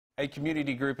A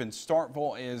community group in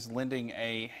Starkville is lending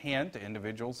a hand to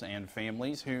individuals and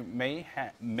families who may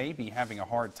be having a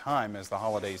hard time as the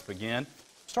holidays begin.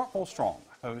 Starkville Strong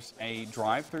hosts a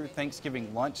drive-through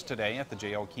Thanksgiving lunch today at the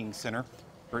J.L. King Center.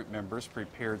 Group members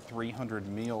prepared 300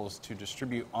 meals to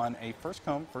distribute on a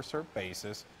first-come, first-served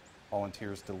basis.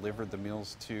 Volunteers delivered the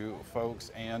meals to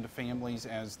folks and families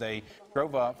as they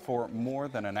drove up for more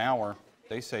than an hour.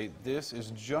 They say this is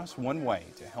just one way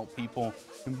to help people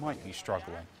who might be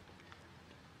struggling.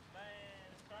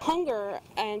 Hunger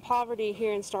and poverty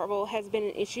here in Starkville has been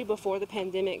an issue before the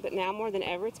pandemic, but now more than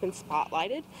ever it's been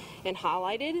spotlighted and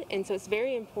highlighted, and so it's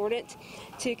very important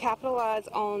to capitalize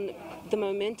on the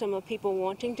momentum of people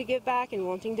wanting to give back and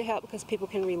wanting to help, because people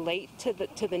can relate to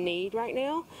the need right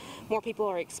now. More people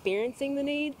are experiencing the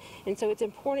need, and so it's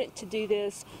important to do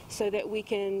this so that we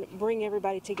can bring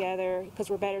everybody together,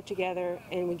 because we're better together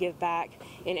and we give back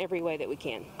in every way that we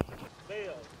can.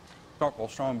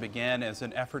 Starkville Strong began as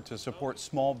an effort to support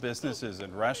small businesses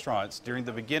and restaurants during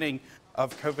the beginning of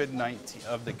the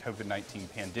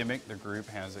COVID-19 pandemic. The group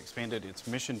has expanded its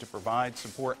mission to provide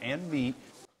support and meet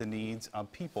the needs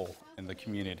of people in the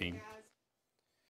community.